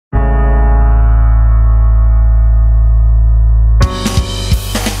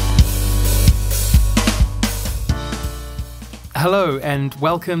Hello and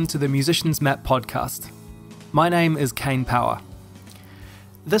welcome to the Musicians Map podcast. My name is Sharon Power.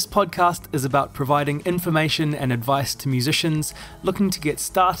 This podcast is about providing information and advice to musicians looking to get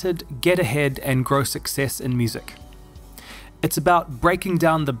started, get ahead and grow success in music. It's about breaking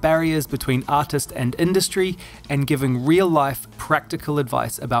down the barriers between artist and industry and giving real-life practical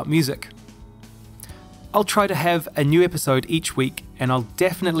advice about music. I'll try to have a new episode each week, and I'll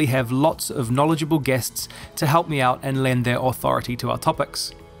definitely have lots of knowledgeable guests to help me out and lend their authority to our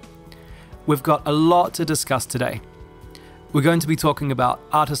topics. We've got a lot to discuss today. We're going to be talking about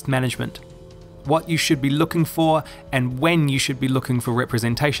artist management, what you should be looking for and when you should be looking for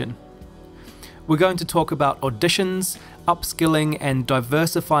representation. We're going to talk about auditions, upskilling and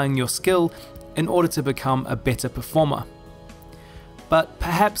diversifying your skill in order to become a better performer. But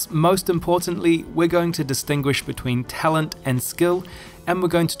perhaps most importantly, we're going to distinguish between talent and skill, and we're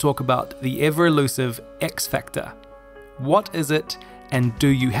going to talk about the ever-elusive X factor. What is it, and do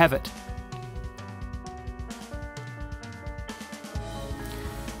you have it?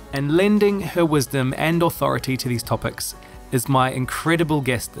 And lending her wisdom and authority to these topics is my incredible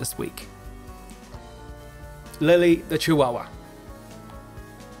guest this week, Lily the Chihuahua.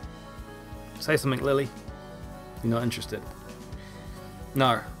 Say something, Lily. You're not interested?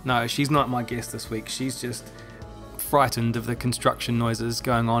 No, she's not my guest this week. She's just frightened of the construction noises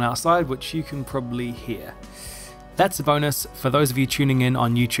going on outside, which you can probably hear. That's a bonus for those of you tuning in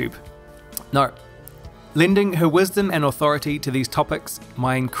on YouTube. No, lending her wisdom and authority to these topics,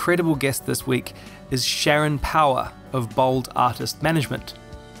 my incredible guest this week is Sharon Power of Bold Artist Management.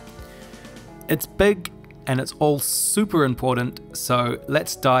 It's big and it's all super important, so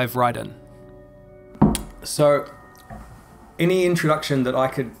let's dive right in. So, any introduction that I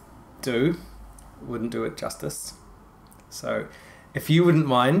could do wouldn't do it justice. So if you wouldn't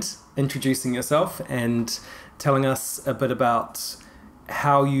mind introducing yourself and telling us a bit about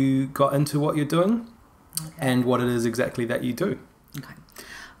how you got into what you're doing and what it is exactly that you do. Okay.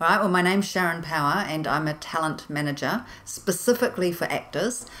 All right, well, my name's Sharon Power and I'm a talent manager specifically for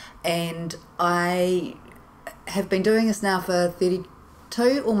actors, and I have been doing this now for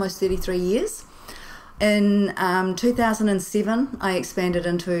 32, almost 33 years. In 2007, I expanded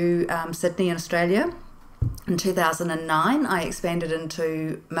into Sydney in Australia. In 2009, I expanded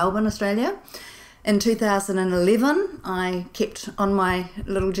into Melbourne, Australia. In 2011, I kept on my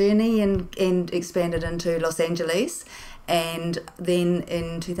little journey and expanded into Los Angeles. And then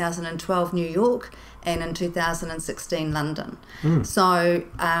in 2012, New York, and in 2016, London. So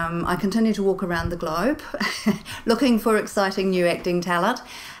I continue to walk around the globe looking for exciting new acting talent.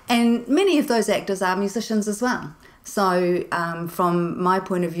 And many of those actors are musicians as well. So from my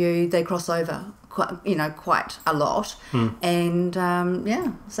point of view, they cross over quite a lot. And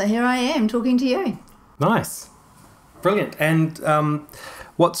so here I am talking to you. Nice. Brilliant. And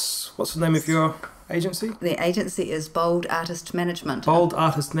what's the name of your agency? The agency is Bold Artist Management. Bold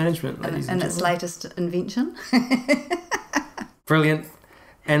Artist Management, ladies and gentlemen. Its latest invention. Brilliant.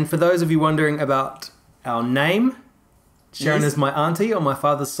 And for those of you wondering about our name, Sharon is my auntie on my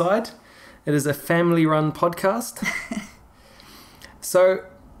father's side. It is a family-run podcast. So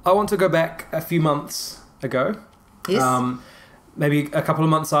I want to go back a few months ago. Yes. Maybe a couple of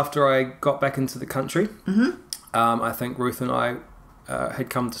months after I got back into the country. I think Ruth and I had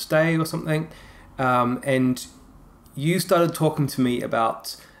come to stay or something. And you started talking to me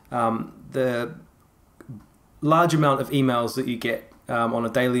about the large amount of emails that you get on a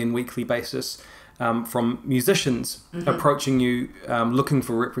daily and weekly basis from musicians approaching you looking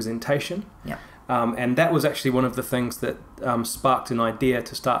for representation. Yeah. And that was actually one of the things that sparked an idea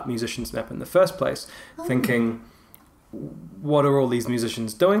to start Musicians Map in the first place, thinking, what are all these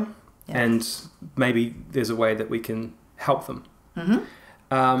musicians doing? Yeah. And maybe there's a way that we can help them. Good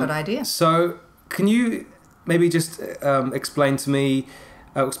idea. So can you maybe just explain to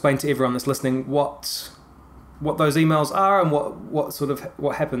everyone that's listening what those emails are and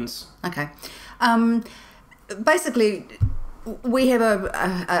what happens? Okay. Basically, we have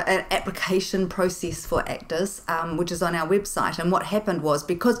an application process for actors, which is on our website. And what happened was,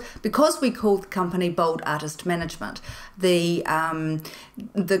 because we called the company Bold Artist Management, the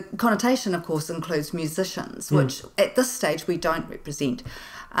connotation, of course, includes musicians, which at this stage we don't represent.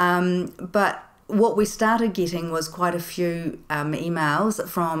 But what we started getting was quite a few emails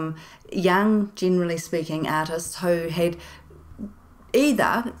from young, generally speaking, artists who had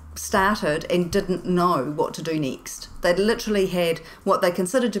either started and didn't know what to do next. They literally had what they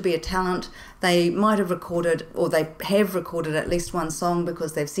considered to be a talent. They might have recorded, or they have recorded at least one song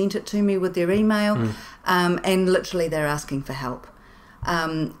because they've sent it to me with their email, and literally they're asking for help.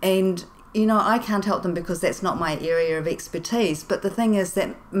 And I can't help them because that's not my area of expertise. But the thing is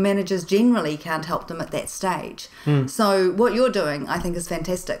that managers generally can't help them at that stage. So what you're doing, I think, is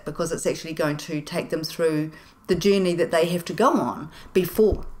fantastic, because it's actually going to take them through the journey that they have to go on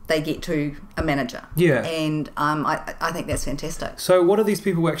before they get to a manager. Yeah. And I think that's fantastic. So what are these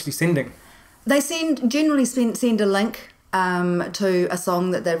people actually sending? They generally send a link to a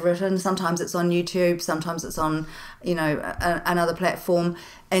song that they've written. Sometimes it's on YouTube, sometimes it's on, another platform,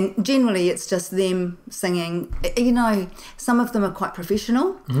 and generally it's just them singing. Some of them are quite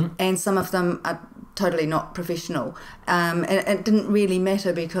professional, and some of them are totally not professional. And it didn't really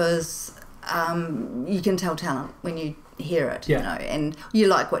matter, because you can tell talent when you hear it, and you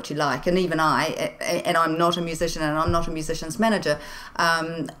like what you like. And even and I'm not a musician, and I'm not a musician's manager,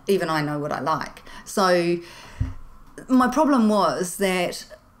 even I know what I like. So my problem was that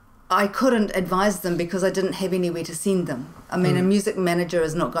I couldn't advise them because I didn't have anywhere to send them. I mean, a music manager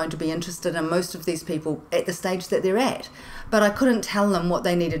is not going to be interested in most of these people at the stage that they're at. But I couldn't tell them what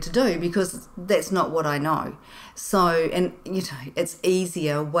they needed to do, because that's not what I know. So, and it's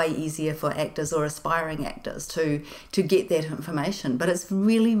way easier for actors or aspiring actors to get that information. But it's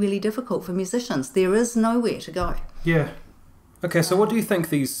really, really difficult for musicians. There is nowhere to go. Yeah. Okay, so what do you think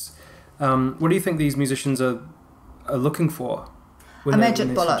these musicians are looking for? A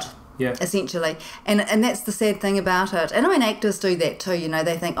magic bullet. Yeah. Essentially. And that's the sad thing about it. And I mean, actors do that too.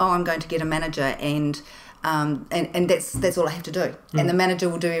 They think, oh, I'm going to get a manager, and that's all I have to do. And the manager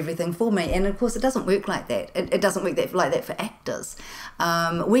will do everything for me. And of course, it doesn't work like that. It doesn't work like that for actors.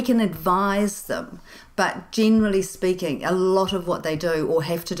 We can advise them, but generally speaking, a lot of what they do or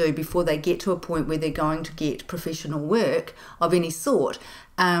have to do before they get to a point where they're going to get professional work of any sort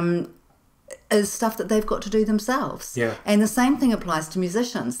is stuff that they've got to do themselves. Yeah. And the same thing applies to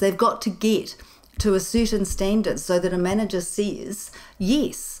musicians. They've got to get to a certain standard so that a manager says,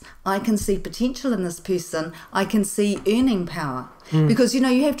 yes, I can see potential in this person, I can see earning power. Because,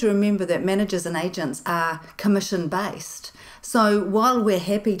 you have to remember that managers and agents are commission based. So while we're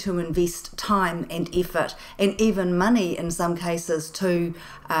happy to invest time and effort and even money in some cases to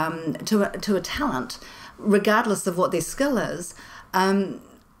a talent, regardless of what their skill is,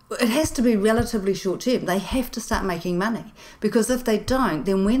 it has to be relatively short term. They have to start making money, because if they don't,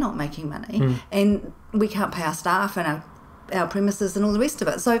 then we're not making money, and we can't pay our staff and our premises and all the rest of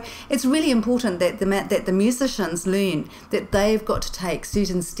it. So it's really important that the musicians learn that they've got to take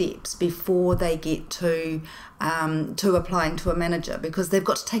certain steps before they get to applying to a manager, because they've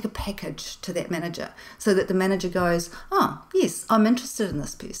got to take a package to that manager so that the manager goes, oh yes, I'm interested in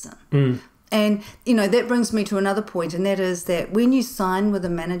this person. And, that brings me to another point, and that is that when you sign with a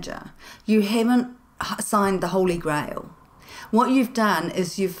manager, you haven't signed the Holy Grail. What you've done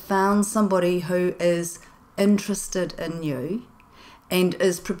is you've found somebody who is interested in you and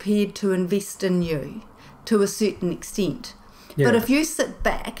is prepared to invest in you to a certain extent. Yeah. But if you sit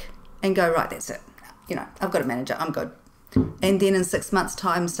back and go, right, that's it, I've got a manager, I'm good, and then in 6 months'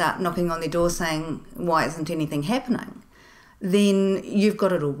 time start knocking on their door saying, why isn't anything happening? Then you've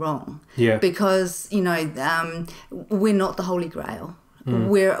got it all wrong. Yeah. Because, we're not the Holy Grail.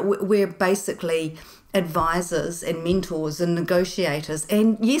 We're basically advisors and mentors and negotiators.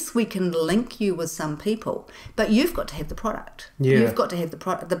 And yes, we can link you with some people, but you've got to have the product. Yeah. You've got to have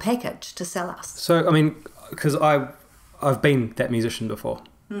the package to sell us. So, I mean, because I've been that musician before.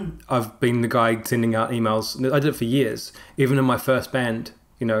 I've been the guy sending out emails. I did it for years. Even in my first band,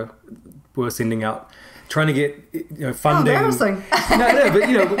 we were sending out, trying to get funding. Oh, embarrassing.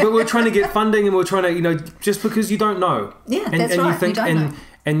 But we're trying to get funding, and we're trying to just because you don't know. Yeah, that's right. You think, you don't know.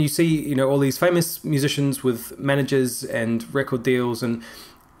 And you see all these famous musicians with managers and record deals, and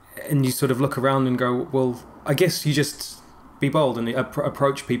you sort of look around and go, well, I guess you just be bold and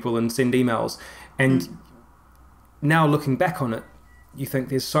approach people and send emails. And now looking back on it, you think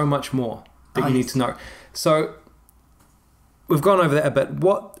there's so much more that you need to know. So we've gone over that a bit.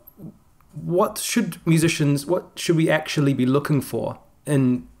 What should we actually be looking for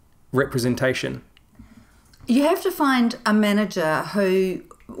in representation? You have to find a manager who,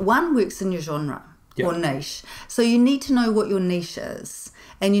 one, works in your genre or niche. So you need to know what your niche is,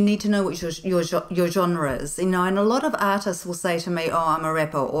 and you need to know what your genre is. And a lot of artists will say to me, oh, I'm a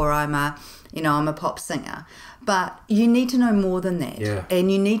rapper, or I'm a pop singer. But you need to know more than that. Yeah.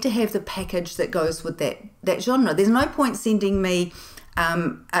 And you need to have the package that goes with that genre. There's no point sending me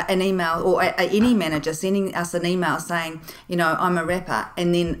an email, or any manager sending us an email saying, I'm a rapper,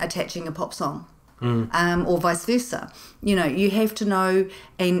 and then attaching a pop song. Or vice versa. You have to know,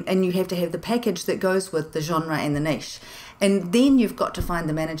 and you have to have the package that goes with the genre and the niche. And then you've got to find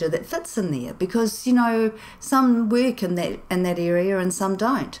the manager that fits in there, because, you know, some work in that area and some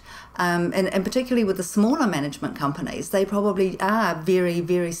don't. And particularly with the smaller management companies, they probably are very,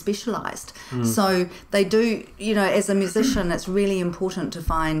 very specialised. So they do, you know, as a musician, it's really important to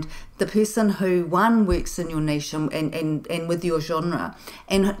find the person who, one, works in your niche and with your genre,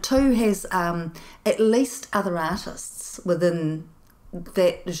 and two, has at least other artists within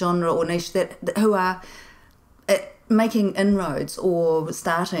that genre or niche that who are making inroads or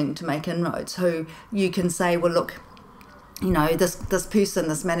starting to make inroads, who you can say, well, look, you know, this person,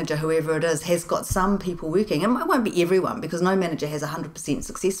 this manager, whoever it is, has got some people working. And it won't be everyone, because no manager has 100%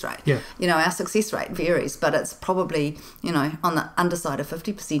 success rate. Yeah. You know, our success rate varies, but it's probably, you know, on the underside of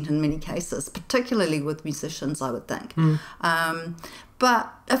 50% in many cases, particularly with musicians, I would think.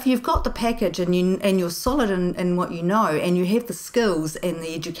 But if you've got the package and you're solid in what you know, and you have the skills and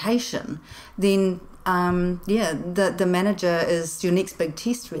the education, then the manager is your next big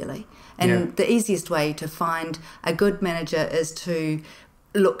test, really. And the easiest way to find a good manager is to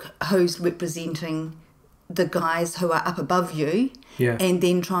look who's representing the guys who are up above you, and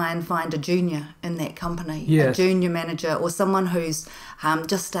then try and find a junior in that company, a junior manager, or someone who's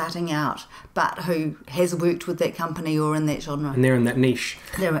just starting out but who has worked with that company or in that genre. And they're in that niche.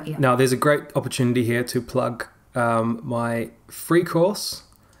 Now, there's a great opportunity here to plug my free course,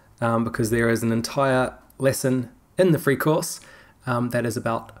 because there is an entire lesson in the free course that is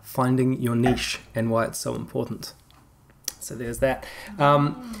about finding your niche and why it's so important. So there's that.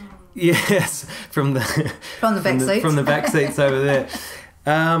 Yes, from the back seats over there.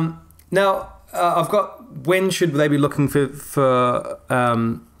 Now, I've got, when should they be looking for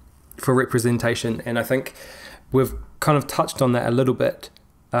representation? And I think we've kind of touched on that a little bit.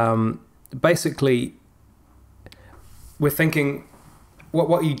 Basically, we're thinking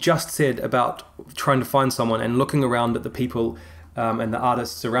what you just said about trying to find someone and looking around at the people and the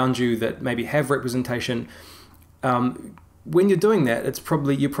artists around you that maybe have representation. When you're doing that,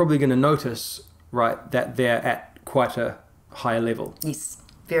 you're probably going to notice, right, that they're at quite a higher level. Yes,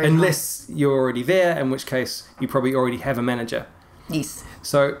 very Unless you're already there, in which case you probably already have a manager. Yes.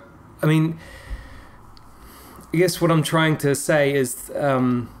 So, I mean, I guess what I'm trying to say is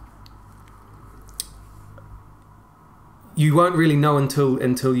you won't really know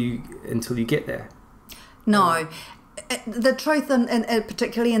until you get there. No. The truth,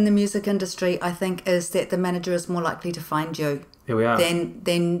 particularly in the music industry, I think, is that the manager is more likely to find you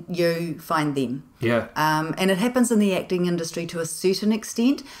than you find them. Yeah. And it happens in the acting industry to a certain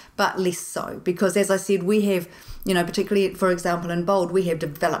extent, but less so. Because, as I said, we have, you know, particularly, for example, in Bold, we have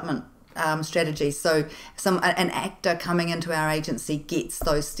development strategies. So an actor coming into our agency gets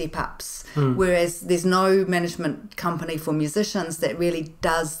those step-ups, whereas there's no management company for musicians that really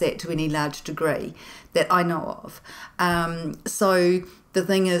does that to any large degree that I know of. So the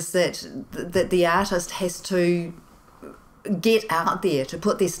thing is that the artist has to get out there, to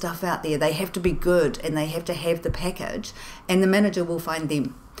put their stuff out there. They have to be good, and they have to have the package, and the manager will find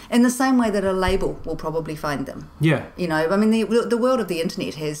them in the same way that a label will probably find them. Yeah. You know, I mean, the world of the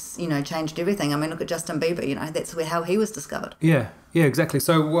internet has, you know, changed everything. I mean, look at Justin Bieber, you know, that's how he was discovered. Yeah, exactly.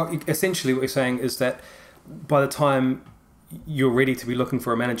 So essentially what you're saying is that by the time you're ready to be looking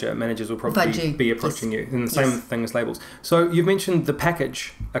for a manager, managers will probably be approaching you. And the same thing as labels. So you've mentioned the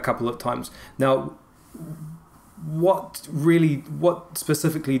package a couple of times. Now, what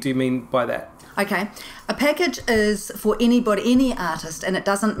specifically do you mean by that? Okay, a package is for anybody, any artist, and it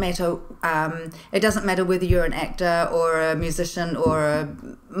doesn't matter. It doesn't matter whether you're an actor or a musician or a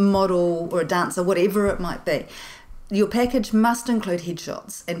model or a dancer, whatever it might be. Your package must include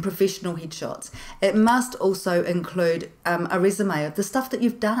headshots and professional headshots. It must also include a resume of the stuff that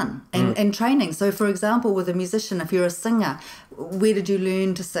you've done and training. So, for example, with a musician, if you're a singer, where did you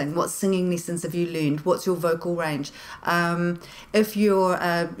learn to sing? What singing lessons have you learned? What's your vocal range? If you're,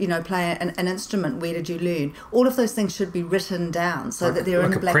 play an instrument, where did you learn? All of those things should be written down so that they're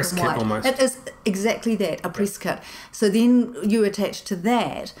in black and white. Almost. It is exactly that, a press kit. So then you attach to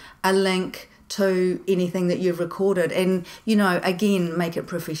that a link to anything that you've recorded, and, you know, again, make it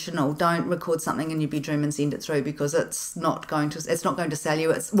professional. Don't record something in your bedroom and send it through, because it's not going to sell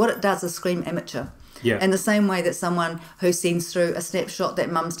you. It's what it does is scream amateur. Yeah. In the same way that someone who sends through a snapshot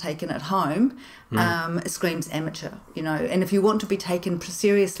that mum's taken at home screams amateur, you know. And if you want to be taken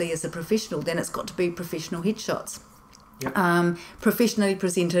seriously as a professional, then it's got to be professional headshots. professionally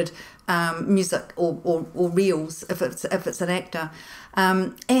presented music or reels if it's an actor,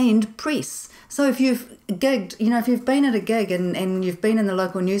 and press. So if you've gigged, if you've been at a gig and you've been in the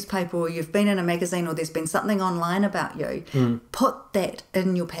local newspaper or you've been in a magazine or there's been something online about you, put that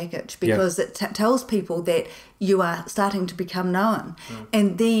in your package, because it tells people that you are starting to become known.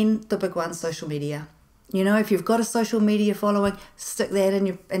 And then the big one, social media. If you've got a social media following, stick that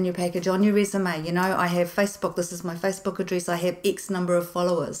in your package, on your resume. I have Facebook. This is my Facebook address. I have X number of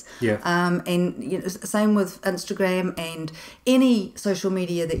followers. And same with Instagram and any social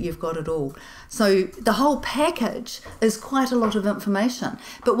media that you've got at all. So the whole package is quite a lot of information.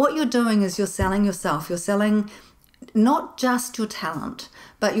 But what you're doing is you're selling yourself. You're selling not just your talent,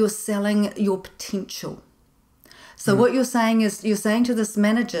 but you're selling your potential. So what you're saying is, you're saying to this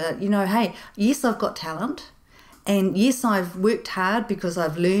manager, hey, yes, I've got talent, and yes, I've worked hard because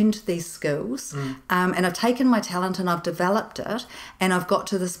I've learned these skills, and I've taken my talent and I've developed it, and I've got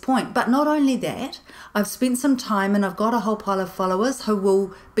to this point. But not only that, I've spent some time and I've got a whole pile of followers who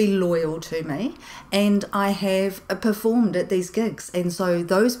will be loyal to me, and I have performed at these gigs. And so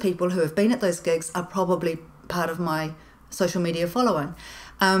those people who have been at those gigs are probably part of my social media following.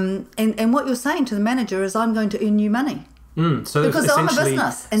 And what you're saying to the manager is, I'm going to earn you money. So because I'm a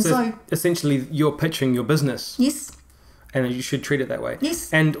business. And so essentially you're pitching your business. Yes. And you should treat it that way.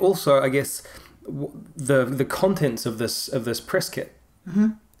 Yes. And also, I guess, the contents of this press kit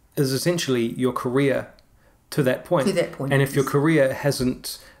is essentially your career to that point. To that point. And if your career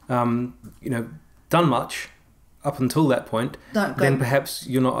hasn't, done much up until that point, then perhaps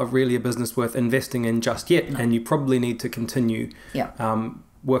you're not really a business worth investing in just yet, and you probably need to continue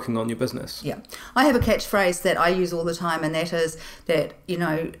working on your business. Yeah. I have a catchphrase that I use all the time, and that is that,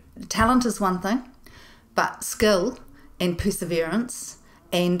 talent is one thing, but skill and perseverance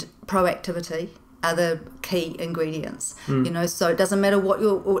and proactivity are the key ingredients. So it doesn't matter what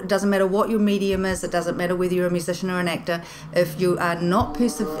your medium is. It doesn't matter whether you're a musician or an actor. If you are not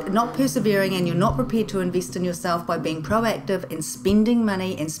persevering and you're not prepared to invest in yourself by being proactive and spending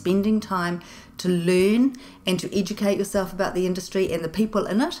money and spending time to learn and to educate yourself about the industry and the people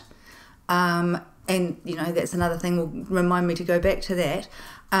in it, and that's another thing will remind me to go back to that,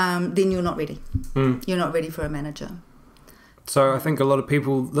 then you're not ready. You're not ready for a manager. So I think a lot of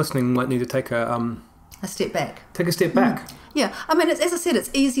people listening might need to take a step back. Take a step back. Yeah, I mean, as I said, it's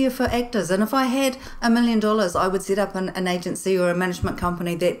easier for actors. And if I had $1 million, I would set up an agency or a management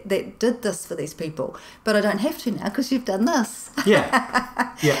company that did this for these people. But I don't have to now because you've done this.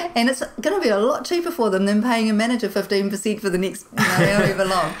 Yeah. And it's going to be a lot cheaper for them than paying a manager 15% for the next however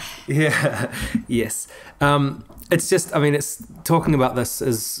long. Yeah. Yes. It's just, it's talking about this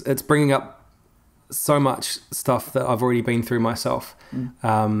it's bringing up so much stuff that I've already been through myself.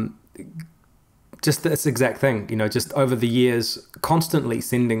 Just this exact thing, just over the years, constantly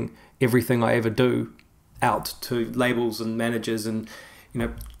sending everything I ever do out to labels and managers, and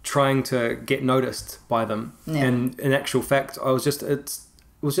trying to get noticed by them. And in actual fact, it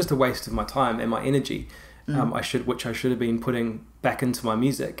was just a waste of my time and my energy, which I should have been putting back into my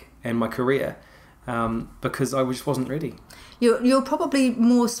music and my career, because I just wasn't ready. You're probably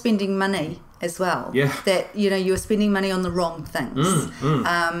more spending money as well. Yeah. That, you're spending money on the wrong things.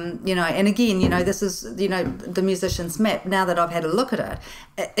 And again, this is, the musician's map. Now that I've had a look at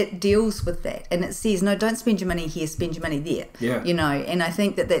it deals with that. And it says, no, don't spend your money here, spend your money there. Yeah. And I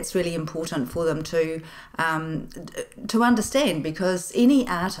think that that's really important for them to understand, because any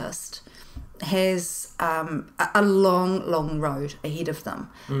artist has a long road ahead of them.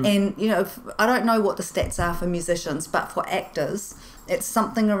 And I don't know what the stats are for musicians, but for actors it's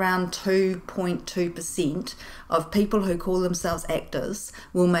something around 2.2% of people who call themselves actors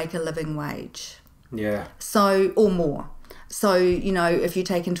will make a living wage. So, or more. So, if you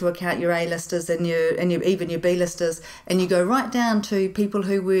take into account your A-listers and even your B-listers, and you go right down to people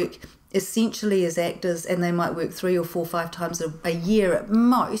who work essentially as actors, and they might work 3 or 4 or 5 times a year at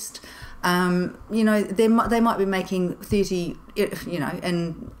most, they might be making 30,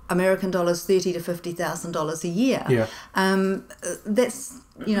 in American dollars, $30,000 to $50,000 a year. That's,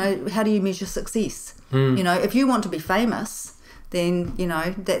 how do you measure success? If you want to be famous, then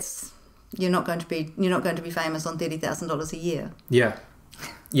that's you're not going to be famous on $30,000 a year.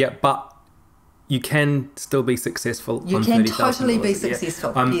 But you can still be successful. You can totally be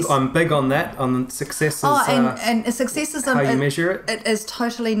successful. I'm big on that, on success. And success is how you measure it. It is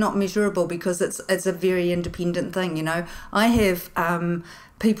totally not measurable, because it's a very independent thing. I have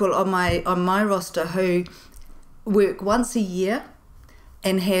people on my roster who work once a year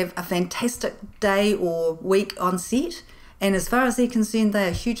and have a fantastic day or week on set, and as far as they're concerned, they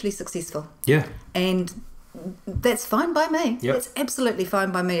are hugely successful. And that's fine by me. Yep. It's absolutely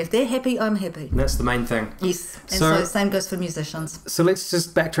fine by me. If they're happy, I'm happy. And that's the main thing. Yes. And so same goes for musicians. So let's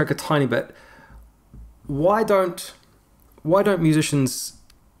just backtrack a tiny bit. Why don't musicians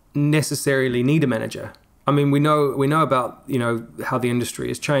necessarily need a manager? I mean, we know about, you know, how the industry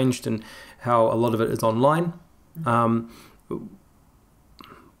has changed and how a lot of it is online.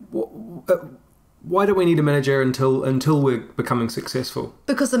 Why do we need a manager until we're becoming successful?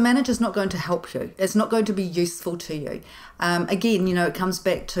 Because the manager's not going to help you. It's not going to be useful to you. Again, you know, it comes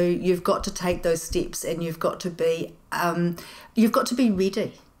back to you've got to take those steps, and you've got to be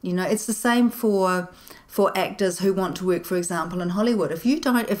ready. You know, it's the same for actors who want to work, for example, in Hollywood. If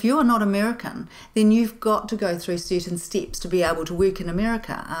you are not American, then you've got to go through certain steps to be able to work in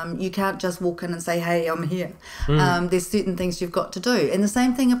America. You can't just walk in and say, hey, I'm here. There's certain things you've got to do. And the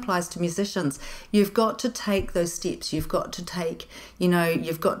same thing applies to musicians. You've got to take those steps. You've got to take, you know,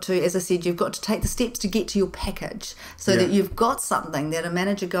 as I said, you've got to take the steps to get to your package so that you've got something that a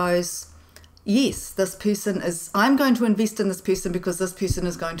manager goes, yes, I'm going to invest in this person because this person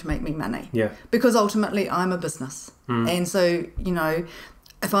is going to make me money. Yeah. Because ultimately I'm a business. And so, you know,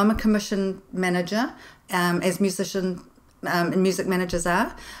 if I'm a commission manager, as music managers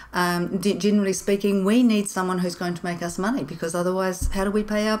are, generally speaking, we need someone who's going to make us money, because otherwise how do we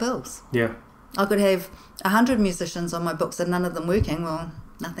pay our bills? Yeah. I could have 100 musicians on my books and none of them working. Well,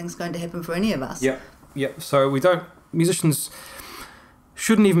 nothing's going to happen for any of us. Yeah. So musicians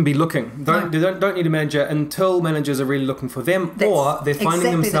shouldn't even be looking. They don't need a manager until managers are really looking for them, or they're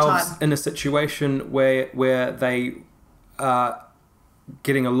finding themselves in a situation where they are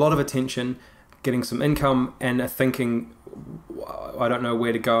getting a lot of attention, getting some income, and are thinking, I don't know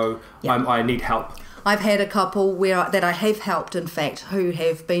where to go. I need help. I've had a couple that I have helped, in fact, who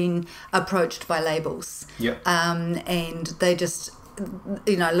have been approached by labels. And they just,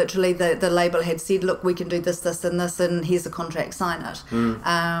 you know, literally the label had said, look, we can do this, this and this, and here's a contract, sign it.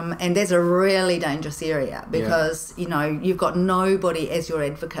 And that's a really dangerous area, because, you know, you've got nobody as your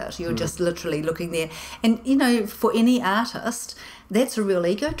advocate. You're just literally looking there. And, you know, for any artist, that's a real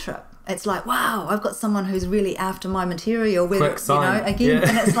ego trip. It's like, wow, I've got someone who's really after my material. Quick sign. You know, again,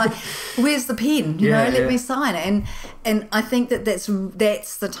 and it's like, where's the pen? You know, let me sign it. And I think that's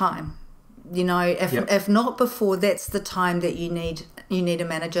the time. You know, if not before, that's the time that you need a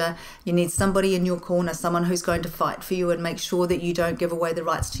manager. You need somebody in your corner, someone who's going to fight for you and make sure that you don't give away the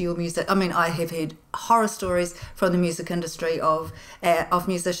rights to your music. I mean, I have heard horror stories from the music industry of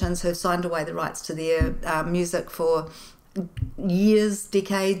musicians who've signed away the rights to their music for years,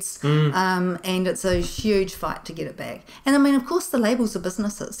 decades, and it's a huge fight to get it back. And I mean, of course, the labels are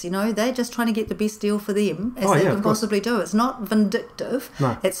businesses, you know, they're just trying to get the best deal for them as they can possibly do. It's not vindictive,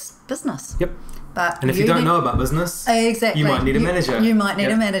 it's business. And if you don't know about business, you might need a manager. You might need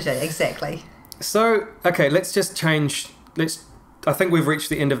a manager, exactly. So, okay, let's just change. I think we've reached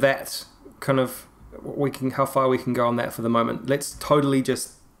the end of that kind of, how far we can go on that for the moment. Let's totally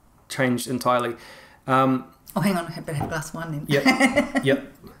just change entirely. Oh, hang on, I better have a glass of wine then.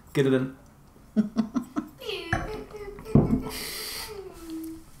 Yep, get it in.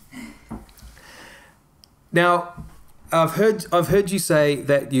 Now, I've heard you say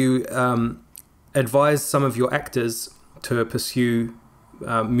that you advise some of your actors to pursue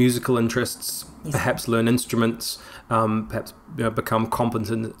musical interests, perhaps learn instruments, perhaps become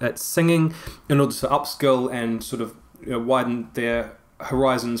competent at singing, in order to upskill and sort of widen their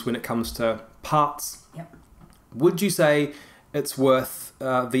horizons when it comes to parts. Would you say it's worth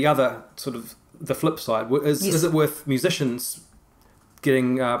the other sort of the flip side? Is it worth musicians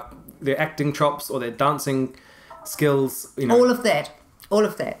getting their acting chops or their dancing skills? You know? All of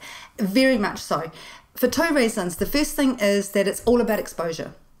that, very much so. For two reasons. The first thing is that it's all about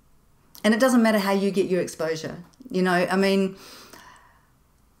exposure, and it doesn't matter how you get your exposure. You know, I mean,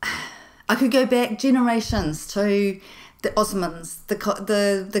 I could go back generations to the Osmonds,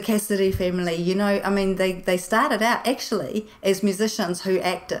 the Cassidy family, you know, I mean, they started out actually as musicians who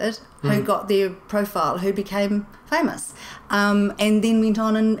acted, who got their profile, who became famous, and then went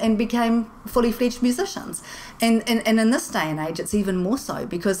on and became fully fledged musicians. And in this day and age, it's even more so,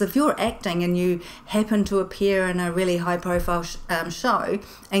 because if you're acting and you happen to appear in a really high profile show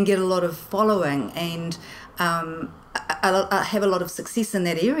and get a lot of following and have a lot of success in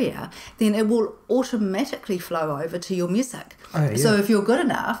that area, then it will automatically flow over to your music. So if you're good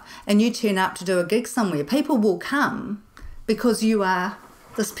enough and you turn up to do a gig somewhere, people will come because you are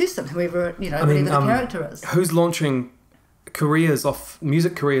this person, whoever, you know, whatever the character is. Who's launching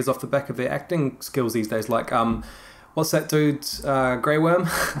music careers off the back of their acting skills these days? Like, what's that dude, Grey Worm?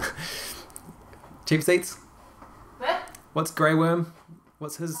 Cheap Seats? What? What's Grey Worm?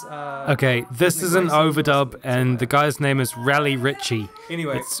 What's his... okay, this is an overdub, and the guy's name is Raleigh Ritchie.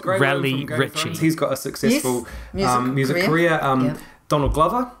 Anyway, it's Raleigh Ritchie. He's got a successful music career. Donald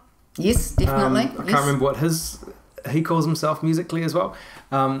Glover. Yes, definitely. I can't remember what he calls himself musically as well.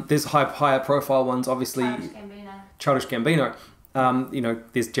 There's higher profile ones, obviously. Childish Gambino.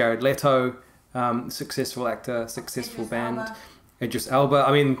 There's Jared Leto, successful actor, successful band. Idris Elba.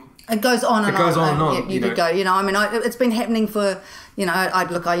 I mean... It goes on and on. You could go, it's been happening for,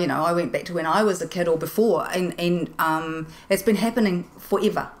 I went back to when I was a kid or before, and it's been happening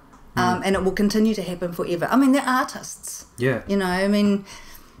forever. And it will continue to happen forever. I mean, they're artists. Yeah.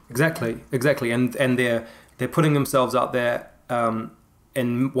 Exactly. And they're putting themselves out there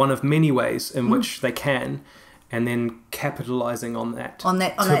in one of many ways in which they can, and then capitalizing on that to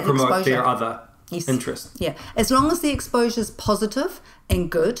promote exposure. Their other interest. Yeah. As long as the exposure is positive and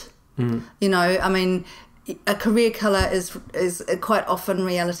good, a career colour is quite often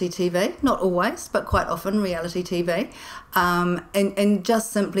reality TV, not always, but quite often reality TV, and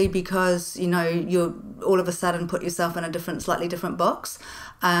just simply because you all of a sudden put yourself in a slightly different box,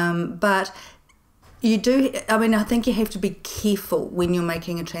 but you do. I think you have to be careful when you're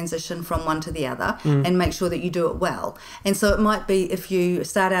making a transition from one to the other, and make sure that you do it well. And so it might be, if you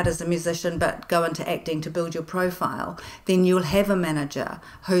start out as a musician but go into acting to build your profile, then you'll have a manager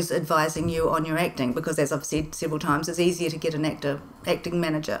who's advising you on your acting, because, as I've said several times, it's easier to get an acting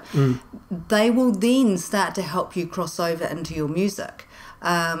manager. They will then start to help you cross over into your music.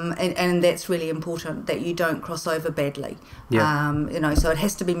 And that's really important, that you don't cross over badly. So it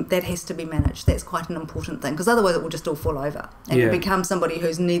has to be managed. That's quite an important thing, because otherwise it will just all fall over and you become somebody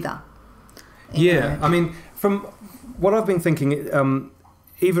who's neither. I mean, from what I've been thinking,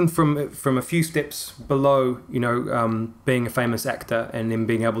 even from a few steps below, being a famous actor and then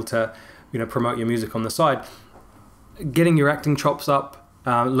being able to, promote your music on the side, getting your acting chops up,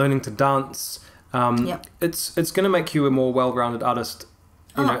 learning to dance, it's going to make you a more well-rounded artist.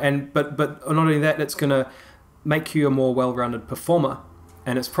 But not only that, it's going to make you a more well-rounded performer,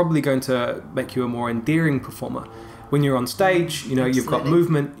 and it's probably going to make you a more endearing performer. When you're on stage, you've got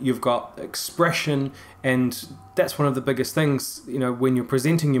movement, you've got expression, and that's one of the biggest things, when you're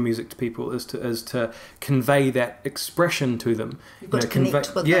presenting your music to people, is to convey that expression to them. You've got to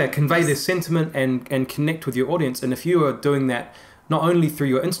connect with them. Convey their sentiment and connect with your audience. And if you are doing that not only through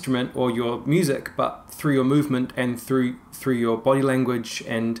your instrument or your music, but through your movement and through your body language,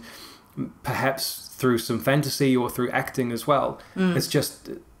 and perhaps through some fantasy or through acting as well, it's just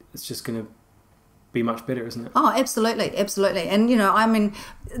going to be much better, isn't it? Oh, absolutely. And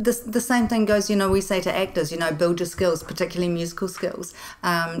the same thing goes, we say to actors, build your skills, particularly musical skills.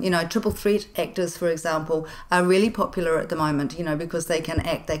 Triple threat actors, for example, are really popular at the moment, because they can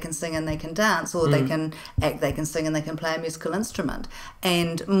act, they can sing, and they can dance, or they can act, they can sing, and they can play a musical instrument.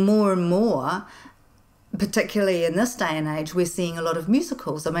 And more, particularly in this day and age, we're seeing a lot of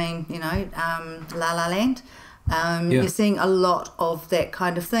musicals. La La Land. You're seeing a lot of that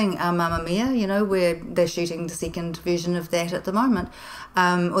kind of thing. Mamma Mia, where they're shooting the second version of that at the moment,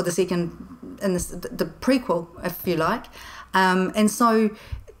 or the second, in the prequel, if you like. And so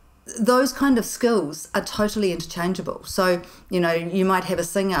those kind of skills are totally interchangeable. So, you might have a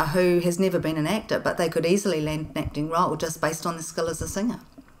singer who has never been an actor, but they could easily land an acting role just based on the skill as a singer.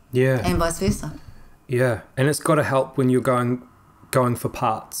 Yeah. And vice versa. Yeah, and it's got to help when you're going for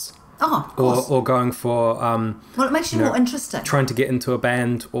parts. Oh, of course. Or going for... well, it makes you more interesting. Trying to get into a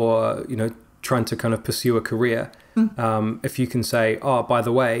band, or, trying to kind of pursue a career. If you can say, oh, by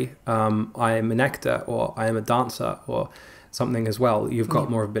the way, I am an actor, or I am a dancer, or something as well, you've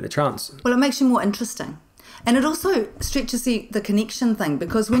got more of a better chance. Well, it makes you more interesting. And it also stretches the connection thing,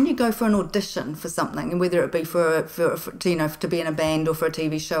 because when you go for an audition for something, and whether it be for to be in a band or for a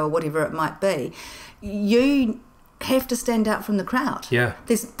TV show or whatever it might be, you have to stand out from the crowd. Yeah.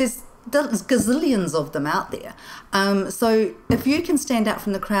 There's gazillions of them out there. So if you can stand out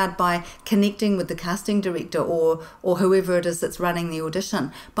from the crowd by connecting with the casting director or whoever it is that's running the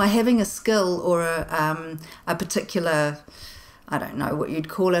audition, by having a skill or a particular, I don't know what you'd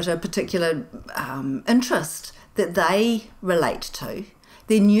call it, a particular interest that they relate to,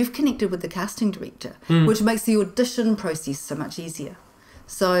 then you've connected with the casting director, which makes the audition process so much easier.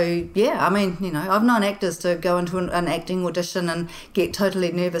 So, yeah, I've known actors to go into an acting audition and get totally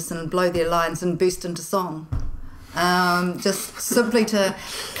nervous and blow their lines and burst into song, just simply to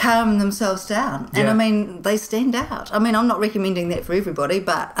calm themselves down. Yeah. And, they stand out. I'm not recommending that for everybody,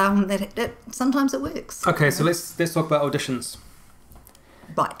 but sometimes it works. Okay, so let's talk about auditions.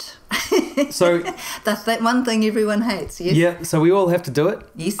 Right. So that's that one thing everyone hates, yes? Yeah, so we all have to do it.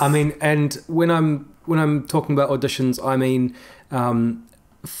 Yes. And when I'm talking about auditions,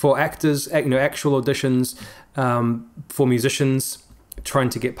 for actors, actual auditions, for musicians trying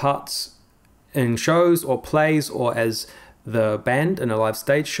to get parts in shows or plays or as the band in a live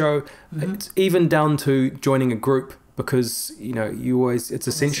stage show. It's even down to joining a group, because it's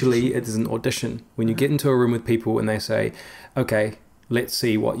essentially it is an audition. When you get into a room with people and they say, okay, let's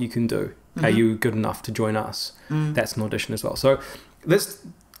see what you can do, are you good enough to join us? That's an audition as well. So let's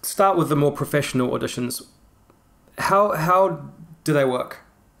start with the more professional auditions. How do they work?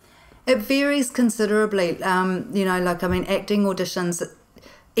 It varies considerably. Acting auditions,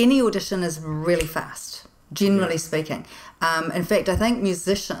 any audition is really fast, generally speaking. In fact, I think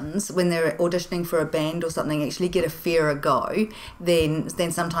musicians, when they're auditioning for a band or something, actually get a fairer go than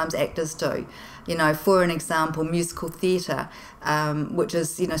sometimes actors do. For an example, musical theatre, which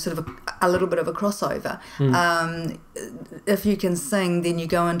is, sort of a little bit of a crossover. If you can sing, then you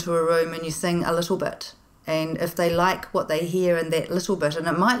go into a room and you sing a little bit. And if they like what they hear in that little bit, and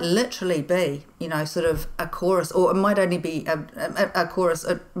it might literally be, sort of a chorus, or it might only be a chorus,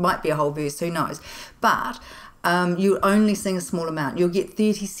 it might be a whole verse, who knows. But you only sing a small amount. You'll get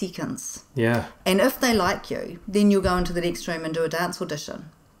 30 seconds. Yeah. And if they like you, then you'll go into the next room and do a dance audition.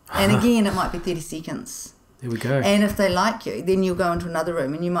 And again, it might be 30 seconds. There we go. And if they like you, then you'll go into another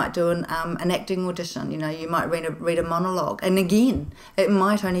room and you might do an acting audition. You might read a monologue. And again, it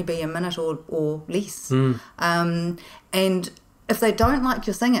might only be a minute or less. And if they don't like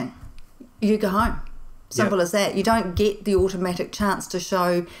your singing, you go home. Simple as that. You don't get the automatic chance to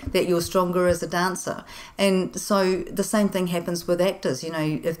show that you're stronger as a dancer. And so the same thing happens with actors.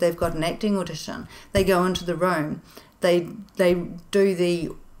 If they've got an acting audition, they go into the room, they do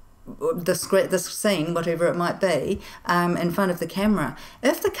the script, the scene, whatever it might be, in front of the camera.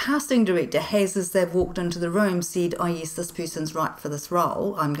 If the casting director has, as they've walked into the room, said, oh yes, this person's right for this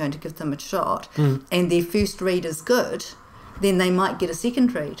role, I'm going to give them a shot, and their first read is good, then they might get a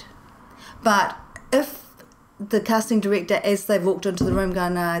second read. But if the casting director, as they've walked into the room, go,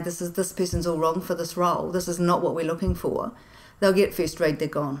 no, this person's all wrong for this role, this is not what we're looking for, they'll get first read, they're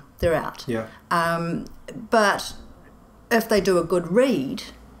gone, they're out. Yeah. But if they do a good read,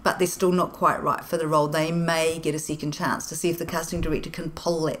 but they're still not quite right for the role, they may get a second chance to see if the casting director can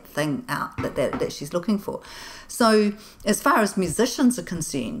pull that thing out that she's looking for. So as far as musicians are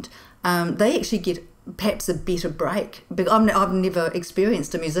concerned, they actually get perhaps a better break. I've never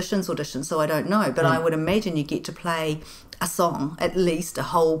experienced a musician's audition, so I don't know, but I would imagine you get to play a song, at least a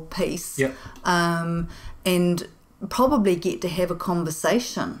whole piece, and probably get to have a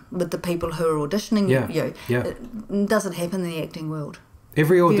conversation with the people who are auditioning you. Yeah. It doesn't happen in the acting world.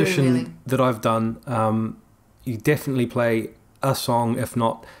 Every audition that I've done, you definitely play a song, if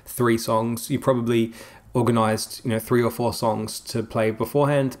not 3 songs. You probably organised, 3 or 4 songs to play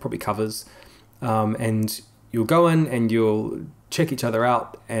beforehand, probably covers, and you'll go in and you'll check each other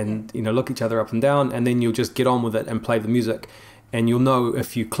out and look each other up and down, and then you'll just get on with it and play the music, and you'll know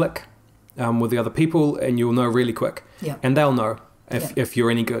if you click with the other people, and you'll know really quick, and they'll know if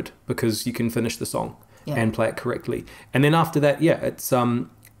you're any good, because you can finish the song. And play it correctly. And then after that, it's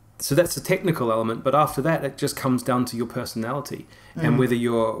so that's the technical element, but after that it just comes down to your personality and whether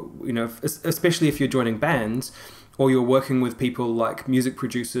you're, especially if you're joining bands or you're working with people like music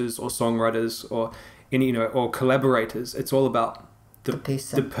producers or songwriters or any, or collaborators. It's all about the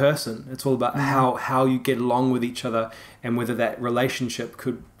person. It's all about how you get along with each other and whether that relationship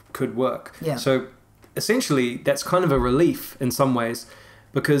could work. So essentially that's kind of a relief in some ways,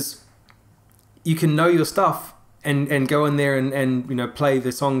 because you can know your stuff and go in there and play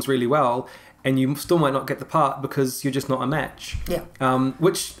the songs really well, and you still might not get the part because you're just not a match.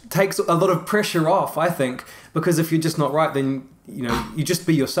 Which takes a lot of pressure off, I think, because if you're just not right, then you just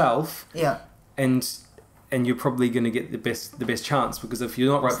be yourself. And you're probably going to get the best chance, because if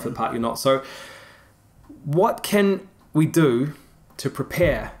you're not right for the part, you're not. So what can we do to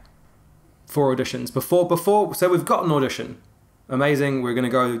prepare for auditions before? So we've got an audition. Amazing. We're going to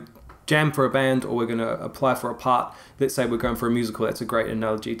go jam for a band, or we're going to apply for a part. Let's say we're going for a musical. That's a great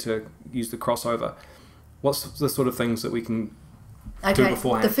analogy to use the crossover. What's the sort of things that we can do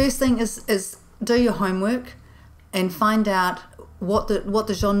beforehand? The first thing is do your homework and find out what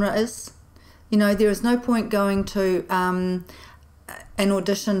the genre is. There is no point going to an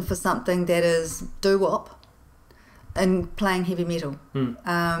audition for something that is doo-wop and playing heavy metal. You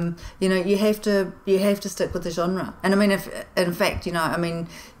have to stick with the genre. And I mean, if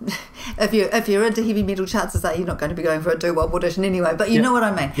you're into heavy metal, chances are you're not going to be going for a doo-wop audition anyway, but you know what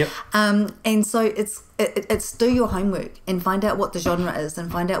I mean. And so it's do your homework and find out what the genre is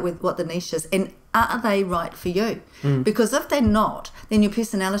and find out what the niche is, and are they right for you? Because if they're not, then your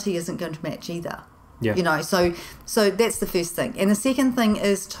personality isn't going to match either. Yeah. You know, so that's the first thing. And the second thing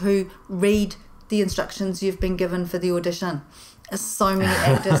is to read the instructions you've been given for the audition. So many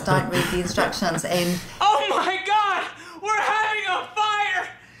actors don't read the instructions, and oh my God, we're having a fire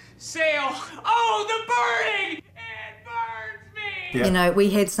sale. Oh, the burning, it burns me. Yeah. you know, we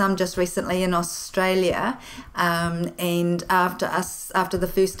had some just recently in Australia, and after the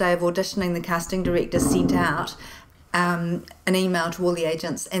first day of auditioning, the casting director sent out an email to all the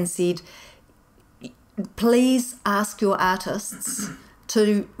agents and said, please ask your artists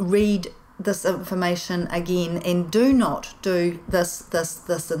to read this information again, and do not do this,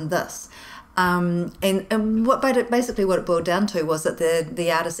 and this. And what basically what it boiled down to was that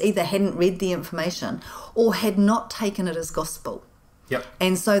the artist either hadn't read the information or had not taken it as gospel. Yep.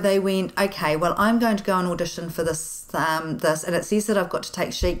 And so they went, okay, well, I'm going to go and audition for this, and it says that I've got to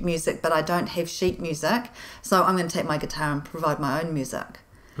take sheet music, but I don't have sheet music, so I'm going to take my guitar and provide my own music.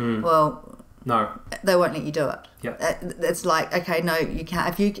 Well, No. they won't let you do it. Yeah. It's like, okay, no, you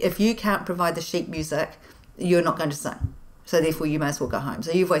can't. If you can't provide the sheet music, you're not going to sing. So therefore, you may as well go home.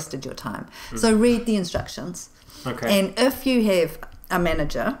 So you've wasted your time. So read the instructions. Okay. And if you have a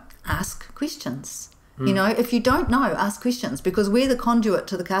manager, ask questions. You know, if you don't know, ask questions, because we're the conduit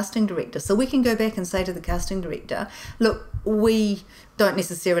to the casting director. So we can go back and say to the casting director, look, we don't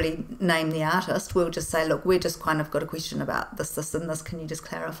necessarily name the artist. We'll just say, look, we're just kind of got a question about this, and this. Can you just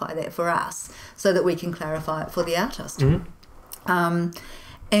clarify that for us so that we can clarify it for the artist? And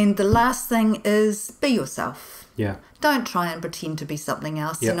the last thing is be yourself. Yeah. Don't try and pretend to be something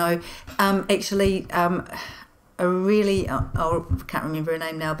else. Yeah. You know, actually, a really, I can't remember her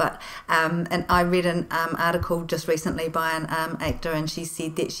name now, but and I read an article just recently by an actor, and she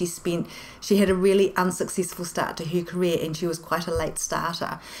said that she had a really unsuccessful start to her career, and she was quite a late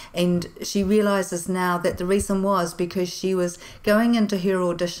starter, and she realises now that the reason was because she was going into her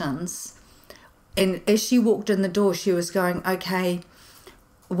auditions, and as she walked in the door, she was going, okay,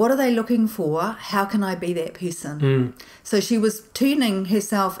 what are they looking for? How can I be that person? So she was turning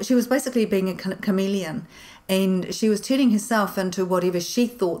herself, she was basically being a chameleon, and she was turning herself into whatever she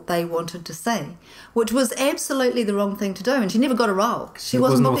thought they wanted to say, which was absolutely the wrong thing to do. And she never got a role. She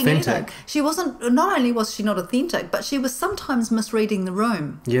wasn't what they needed. She wasn't, not only was she not authentic, but she was sometimes misreading the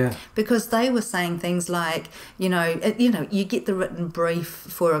room. Yeah. Because they were saying things like, you get the written brief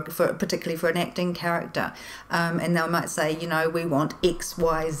for particularly for an acting character, and they might say, we want X,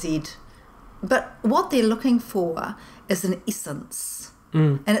 Y, Z. But what they're looking for is an essence.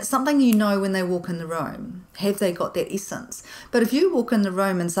 And it's something when they walk in the room. Have they got that essence? But if you walk in the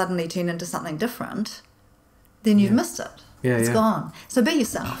room and suddenly turn into something different, then you've missed it. Yeah, it's gone. So be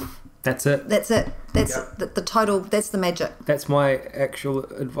yourself. That's it. That's it. That's the total. That's the magic. That's my actual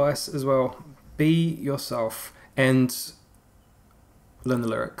advice as well. Be yourself and learn the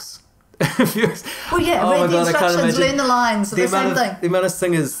lyrics. Well, yeah, read the instructions, learn the lines, the same thing. The amount of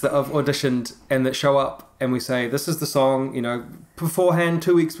singers that I've auditioned and that show up and we say, this is the song, beforehand,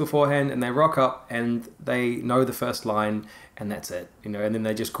 2 weeks beforehand, and they rock up and they know the first line and that's it, and then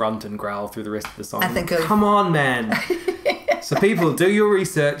they just grunt and growl through the rest of the song. Come on, man. So people, do your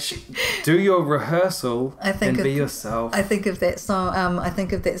research, do your rehearsal, and be yourself. I think of that song, I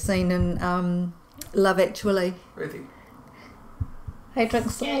think of that scene in Love Actually. Really? Hey,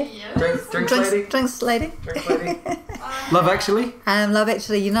 drinks lady. Drinks lady. Drinks lady. Love Actually. Love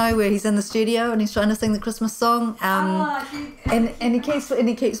Actually. Where he's in the studio and he's trying to sing the Christmas song. And he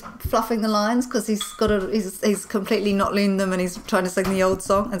keeps fluffing the lines because he's completely not learned them and he's trying to sing the old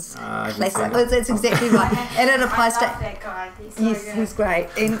song. It's classic. That's exactly right. And it applies to that guy. He's so good. He's great.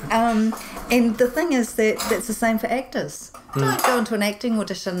 And the thing is that's the same for actors. Don't go into an acting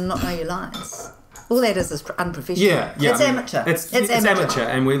audition and not know your lines. All that is unprofessional. Yeah. It's amateur. It's amateur,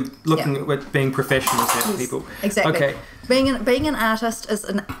 and we're looking at being professionals as people. Exactly. Okay. Being an artist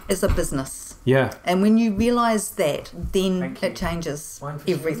is a business. Yeah. And when you realise that, then it changes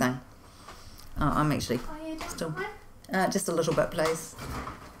everything. I'm actually still just a little bit, please.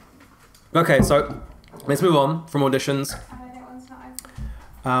 Okay, so let's move on from auditions.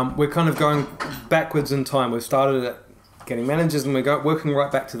 We're kind of going backwards in time. We've started at getting managers, and we're working right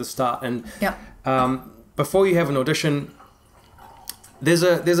back to the start. And before you have an audition, there's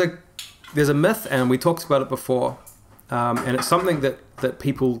a myth, and we talked about it before, and it's something that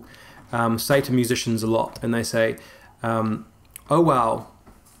people say to musicians a lot, and they say, "Oh wow,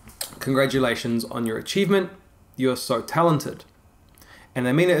 congratulations on your achievement! You're so talented," and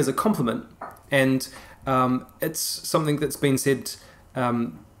they mean it as a compliment, and it's something that's been said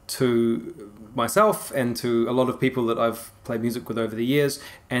to myself and to a lot of people that I've played music with over the years.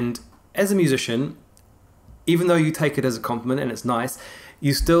 And as a musician, even though you take it as a compliment and it's nice,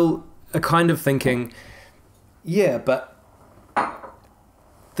 you still kind of thinking, yeah, but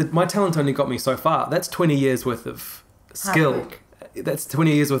my talent only got me so far. That's 20 years worth of skill. That's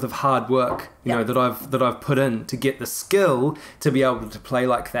 20 years worth of hard work, you know, that I've put in to get the skill to be able to play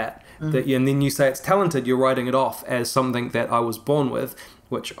like that. And then you say it's talented, you're writing it off as something that I was born with,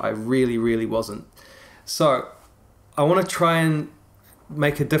 which I really, really wasn't. So I want to try and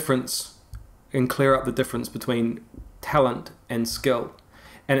make a difference and clear up the difference between talent and skill.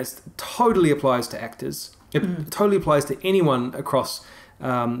 And it totally applies to actors. It totally applies to anyone across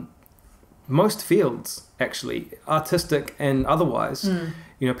most fields, actually, artistic and otherwise.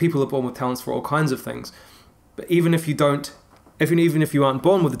 You know, people are born with talents for all kinds of things. But even if you aren't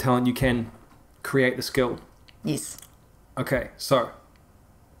born with the talent, you can create the skill. Yes. Okay, so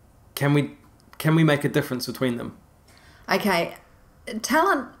can we make a difference between them? Okay,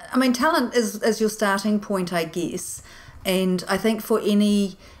 talent is your starting point, I guess. And I think for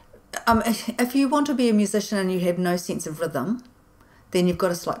any, if you want to be a musician and you have no sense of rhythm, then you've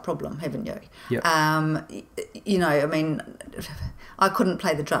got a slight problem, haven't you? Yep. You know, I mean, I couldn't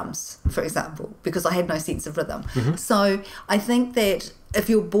play the drums, for example, because I had no sense of rhythm. So I think that if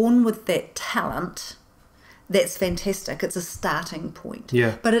you're born with that talent, that's fantastic. It's a starting point.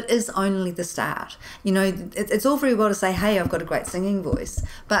 Yeah. But it is only the start. You know, it's all very well to say, hey, I've got a great singing voice.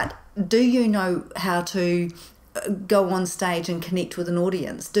 But do you know how to go on stage and connect with an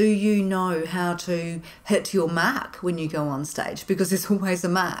audience? Do you know how to hit your mark when you go on stage? Because there's always a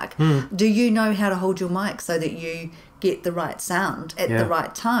mark. Do you know how to hold your mic so that you get the right sound at the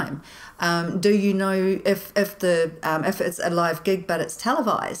right time? Do you know if it's a live gig but it's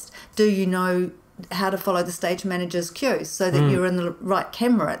televised? Do you know how to follow the stage manager's cues so that you're in the right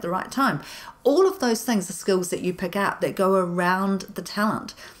camera at the right time? All of those things are skills that you pick up that go around the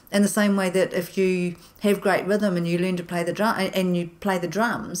talent. In the same way that if you have great rhythm and you learn to play the drum and you play the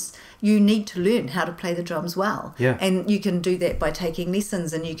drums, you need to learn how to play the drums well. Yeah. And you can do that by taking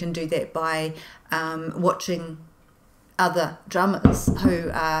lessons, and you can do that by watching other drummers who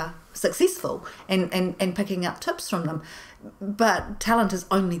are successful and picking up tips from them. But talent is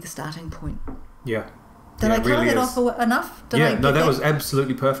only the starting point. Yeah. Did I cover that off enough? That was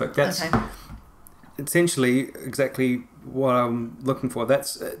absolutely perfect. That's okay. Essentially exactly what I'm looking for.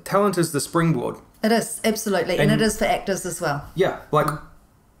 That's talent is the springboard. It is, absolutely. And it is for actors as well. Yeah, like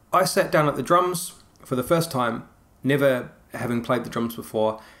I sat down at the drums for the first time, never having played the drums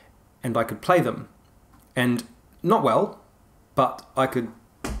before, and I could play them. And not well, but I could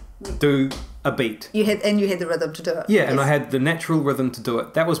do a beat. You had the rhythm to do it. Yeah, yes. And I had the natural rhythm to do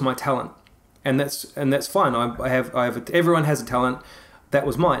it. That was my talent. And that's fine. I have everyone has a talent. That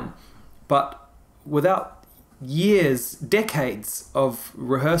was mine. But without years, decades of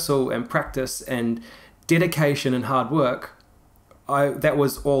rehearsal and practice and dedication and hard work, that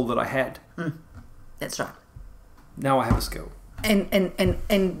was all that I had. That's right. Now I have a skill.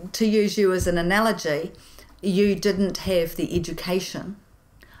 And to use you as an analogy, you didn't have the education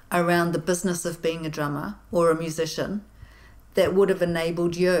around the business of being a drummer or a musician that would have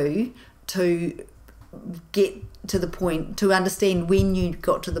enabled you to get to the point, to understand when you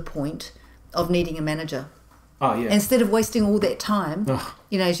got to the point of needing a manager. Oh, yeah. Instead of wasting all that time,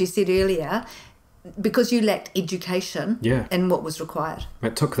 you know, as you said earlier, because you lacked education in what was required.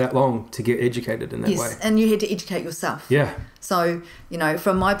 It took that long to get educated in that way. Yes, and you had to educate yourself. Yeah. So, you know,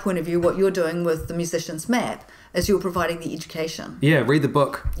 from my point of view, what you're doing with the Musician's Map is you're providing the education. Yeah, read the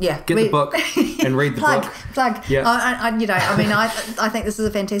book. Yeah. Get the book and read the book. Plug. Yeah. I think this is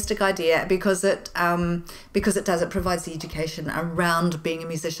a fantastic idea because it provides the education around being a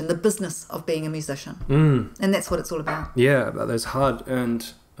musician, the business of being a musician. And that's what it's all about. Yeah, about those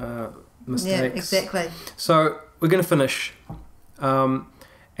hard-earned mistakes. Yeah, exactly. So we're going to finish,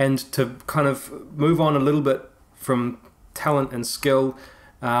 and to kind of move on a little bit from talent and skill,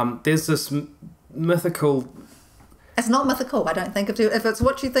 there's this mythical... It's not mythical, I don't think. If it's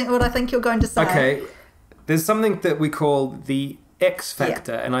what I think you're going to say. Okay, there's something that we call the X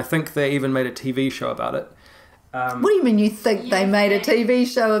Factor, and I think they even made a TV show about it. What do you mean you think they made a TV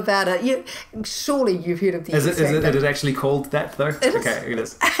show about it? Surely you've heard of the X Factor. Is it actually called that, though? Okay, it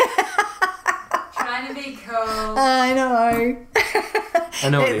is. Trying to be cool. I know. I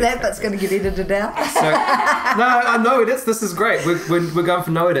know that bit's going to get edited out. No, edits. This is great. We're going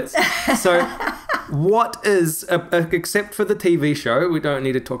for no edits. So, what is, except for the TV show, we don't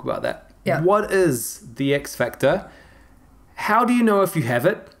need to talk about that. Yeah. What is the X Factor? How do you know if you have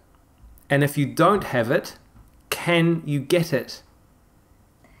it? And if you don't have it, can you get it?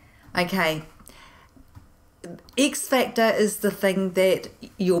 Okay. X Factor is the thing that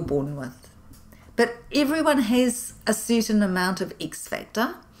you're born with. But everyone has a certain amount of X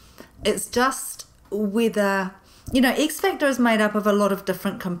Factor. it's just whether, X Factor is made up of a lot of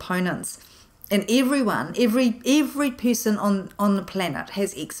different components. And every person on the planet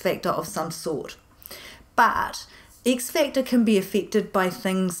has X Factor of some sort. But X Factor can be affected by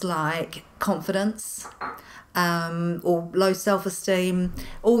things like confidence, or low self-esteem,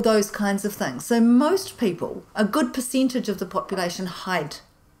 all those kinds of things. So most people, a good percentage of the population, hide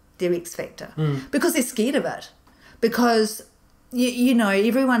their X Factor because they're scared of it. Because,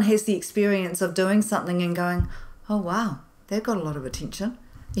 everyone has the experience of doing something and going, oh, wow, they've got a lot of attention.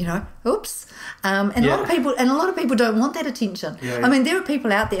 Oops. And a lot of people don't want that attention. I mean, there are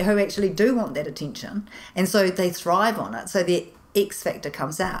people out there who actually do want that attention, and so they thrive on it. So their X Factor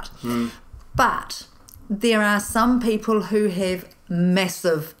comes out. But there are some people who have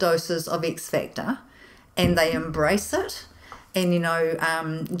massive doses of X Factor, and they embrace it. And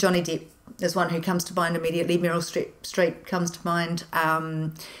Johnny Depp is one who comes to mind immediately. Meryl Streep comes to mind.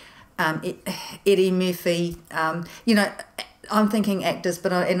 Eddie Murphy. I'm thinking actors,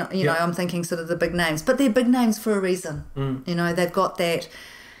 but I'm thinking sort of the big names. But they're big names for a reason. They've got that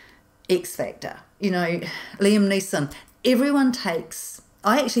X Factor. Liam Neeson. Everyone takes.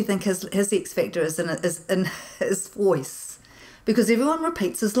 I actually think his X Factor is in his voice, because everyone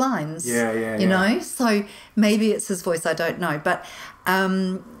repeats his lines. So maybe it's his voice. I don't know. But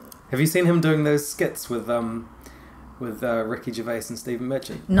have you seen him doing those skits with Ricky Gervais and Stephen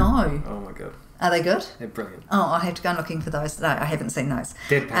Merchant? No. Oh my god. Are they good? They're brilliant. Oh, I have to go looking for those. No, I haven't seen those.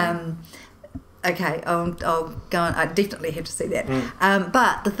 Deadpan. Okay, I'll go on. I definitely have to see that.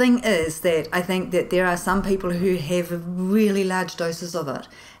 But the thing is that I think that there are some people who have really large doses of it,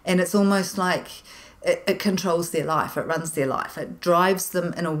 and it's almost like it controls their life. It runs their life. It drives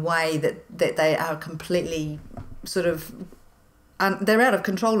them in a way that they are completely sort of... they're out of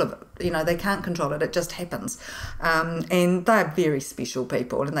control of it. They can't control it. It just happens. And they're very special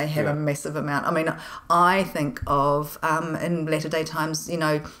people, and they have a massive amount. I mean, I think of, in latter day times,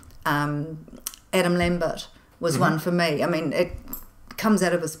 Adam Lambert was one for me. I mean, it comes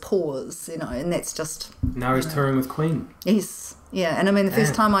out of his pores, and that's just... Now he's touring with Queen. Yes. Yeah, and I mean, the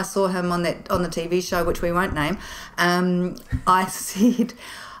first time I saw him on the TV show, which we won't name, I said,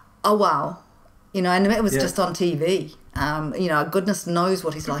 oh, wow. And it was just on TV. Goodness knows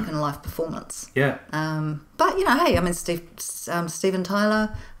what he's like in a live performance. Yeah. But hey, I mean, Steven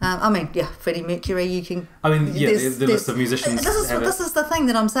Tyler. Freddie Mercury. You can. I mean, the list of musicians. This is the thing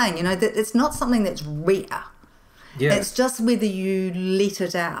that I'm saying. That it's not something that's rare. Yeah. It's just whether you let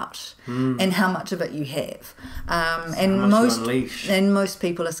it out and how much of it you have. And most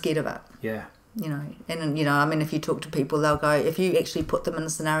people are scared of it. Yeah. I mean, if you talk to people, they'll go, if you actually put them in a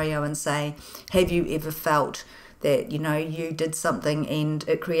scenario and say, have you ever felt that, you did something and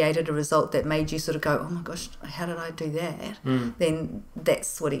it created a result that made you sort of go, oh my gosh, how did I do that? Then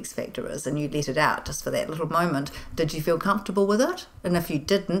that's what X Factor is, and you let it out just for that little moment. Did you feel comfortable with it? And if you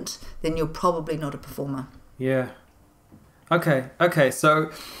didn't, then you're probably not a performer. Yeah. Okay.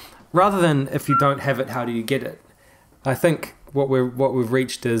 So rather than if you don't have it, how do you get it? I think what we've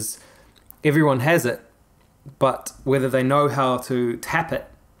reached is everyone has it, but whether they know how to tap it,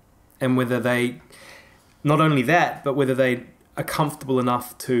 and whether they, not only that, but whether they are comfortable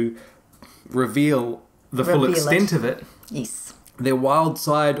enough to reveal the full extent of it. Yes. Their wild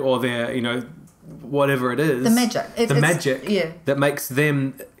side, or their, whatever it is. The magic. That makes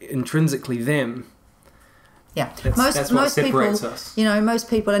them intrinsically them. Yeah, that's what separates us. Most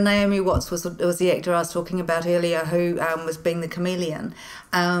people, and Naomi Watts was the actor I was talking about earlier, who was being the chameleon.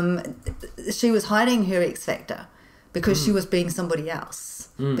 She was hiding her X Factor because she was being somebody else,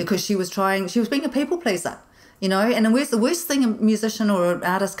 because she was being a people pleaser. And the worst thing a musician or an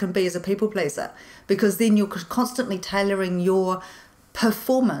artist can be is a people pleaser, because then you're constantly tailoring your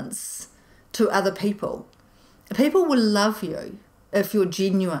performance to other people. People will love you if you're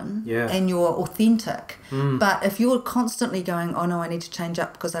genuine and you're authentic. But if you're constantly going, oh no, I need to change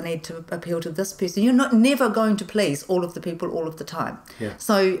up because I need to appeal to this person, you're never going to please all of the people all of the time.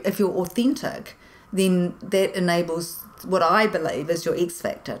 So if you're authentic, then that enables what I believe is your X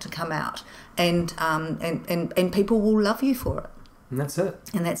Factor to come out, and people will love you for it. And that's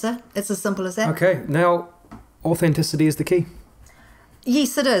it. It's as simple as that. Okay, now authenticity is the key.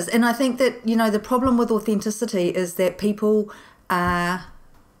 Yes, it is. And I think that, the problem with authenticity is that people are,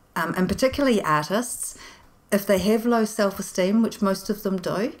 and particularly artists, if they have low self-esteem, which most of them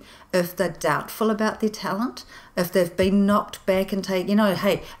do, if they're doubtful about their talent, if they've been knocked back and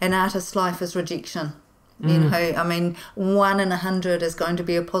hey, an artist's life is rejection. I mean, 1 in 100 is going to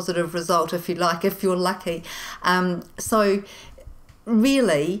be a positive result, if you're lucky. So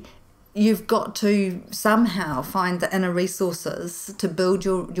really, you've got to somehow find the inner resources to build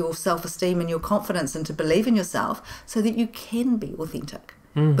your self-esteem and your confidence and to believe in yourself so that you can be authentic.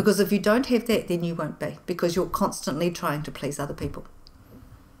 Because if you don't have that, then you won't be, because you're constantly trying to please other people.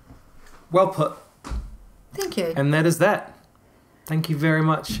 Well put. Thank you. And that is that. Thank you very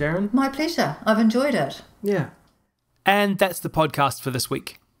much, Sharon. My pleasure. I've enjoyed it. Yeah. And that's the podcast for this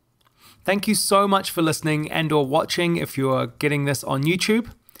week. Thank you so much for listening and or watching if you're getting this on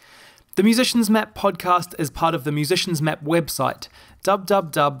YouTube. The Musicians Map podcast is part of the Musicians Map website,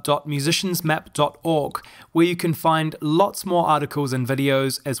 www.musiciansmap.org, where you can find lots more articles and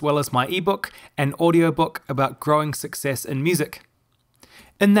videos, as well as my ebook and audiobook about growing success in music.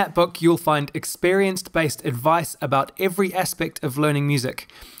 In that book, you'll find experience-based advice about every aspect of learning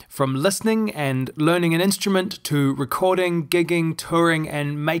music, from listening and learning an instrument to recording, gigging, touring,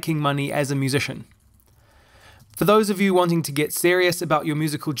 and making money as a musician. For those of you wanting to get serious about your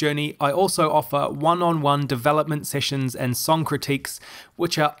musical journey, I also offer one-on-one development sessions and song critiques,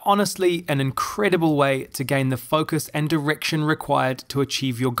 which are honestly an incredible way to gain the focus and direction required to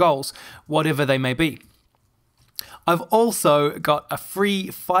achieve your goals, whatever they may be. I've also got a free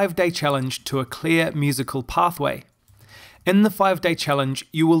 5-day challenge to a clear musical pathway. In the 5-day challenge,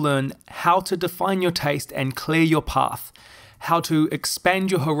 you will learn how to define your taste and clear your path, how to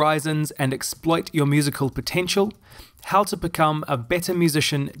expand your horizons and exploit your musical potential, how to become a better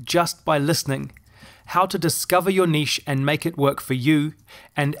musician just by listening, how to discover your niche and make it work for you,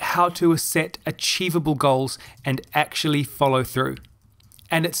 and how to set achievable goals and actually follow through.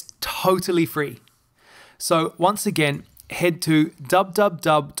 And it's totally free. So once again, head to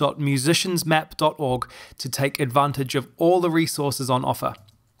www.musiciansmap.org to take advantage of all the resources on offer.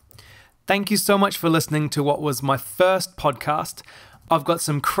 Thank you so much for listening to what was my first podcast. I've got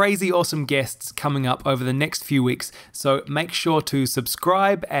some crazy awesome guests coming up over the next few weeks, so make sure to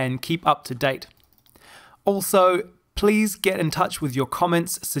subscribe and keep up to date. Also, please get in touch with your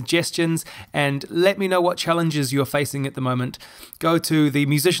comments, suggestions, and let me know what challenges you're facing at the moment. Go to the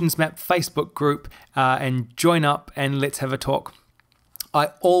Musicians Map Facebook group and join up and let's have a talk. I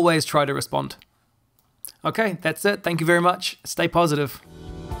always try to respond. Okay, that's it. Thank you very much. Stay positive.